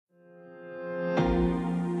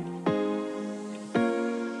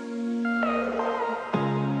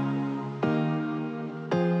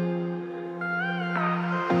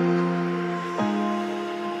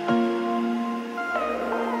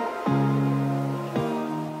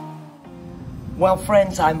Well,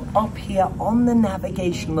 friends, I'm up here on the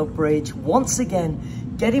navigational bridge once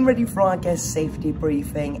again, getting ready for our guest safety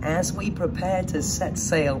briefing as we prepare to set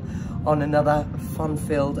sail on another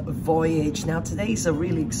fun-filled voyage. Now, today's a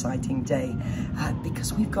really exciting day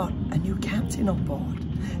because we've got a new captain on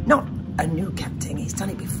board. Not a new captain, he's done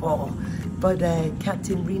it before, but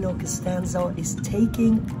Captain Reno Costanzo is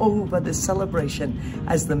taking over the celebration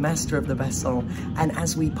as the master of the vessel. And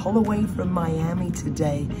as we pull away from Miami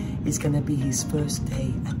today, is going to be his first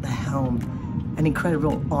day at the helm. An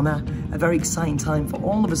incredible honor, a very exciting time for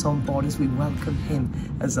all of us on board as we welcome him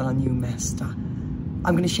as our new master.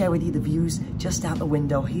 I'm going to share with you the views just out the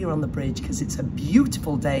window here on the bridge because it's a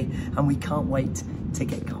beautiful day and we can't wait to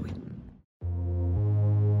get going.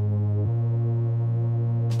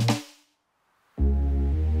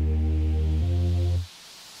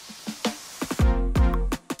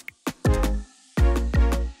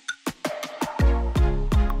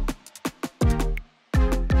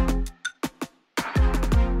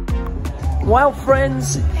 Well,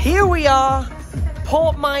 friends, here we are,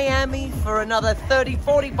 Port Miami for another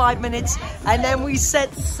 30-45 minutes, and then we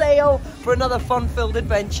set sail for another fun-filled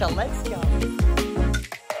adventure. Let's go.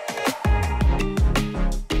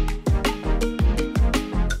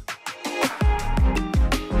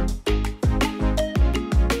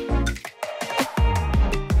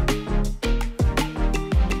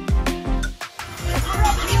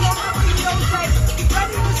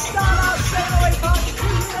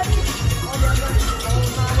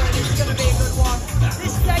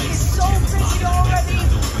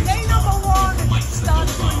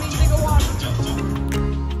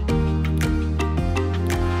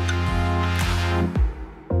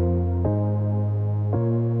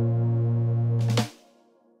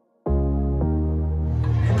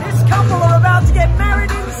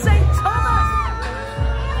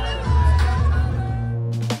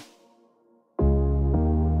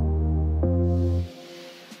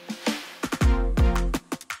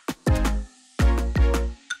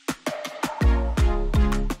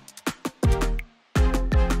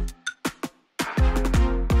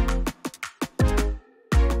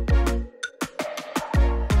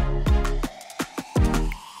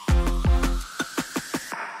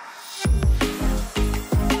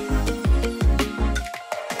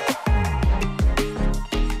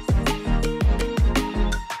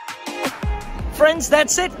 Friends,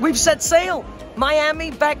 that's it. We've set sail. Miami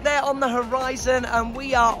back there on the horizon, and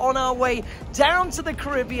we are on our way down to the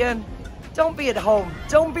Caribbean. Don't be at home.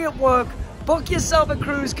 Don't be at work. Book yourself a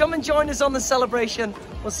cruise. Come and join us on the celebration.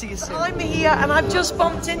 We'll see you soon. I'm here, and I've just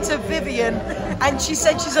bumped into Vivian, and she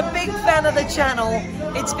said she's a big fan of the channel.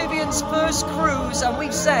 It's Vivian's first cruise, and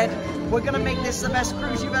we've said we're going to make this the best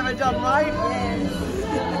cruise you've ever done, right?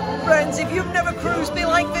 Yes. Friends, if you've never cruised, be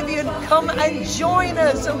like Vivian. Come and join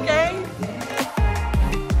us, okay?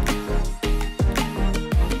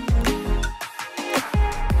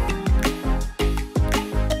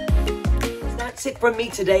 That's it from me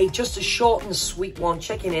today, just a short and sweet one,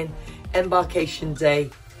 checking in, embarkation day.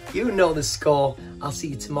 You know the score. I'll see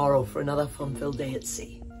you tomorrow for another fun-filled day at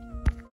sea.